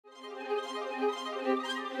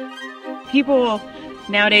people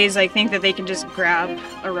nowadays, I think that they can just grab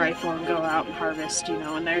a rifle and go out and harvest, you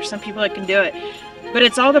know, and there's some people that can do it. But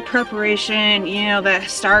it's all the preparation, you know, that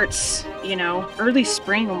starts, you know, early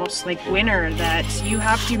spring, almost like winter, that you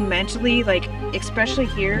have to mentally, like, especially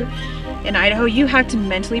here in Idaho, you have to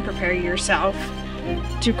mentally prepare yourself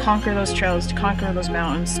to conquer those trails, to conquer those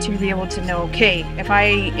mountains, to be able to know, okay, if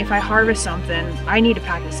I harvest something, I need to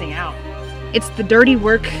pack this thing out. It's the dirty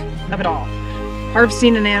work of it all.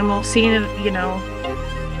 Harvesting an animal, seeing it, you know,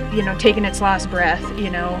 taking its last breath,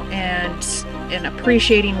 you know, and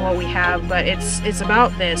appreciating what we have. But it's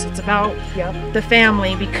about this. It's about the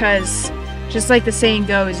family, because just like the saying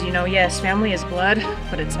goes, you know, yes, family is blood,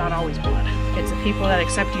 but it's not always blood. It's the people that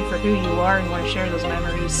accept you for who you are and want to share those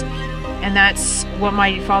memories. And that's what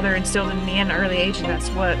my father instilled in me at an early age, and that's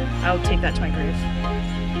what I'll take that to my grave.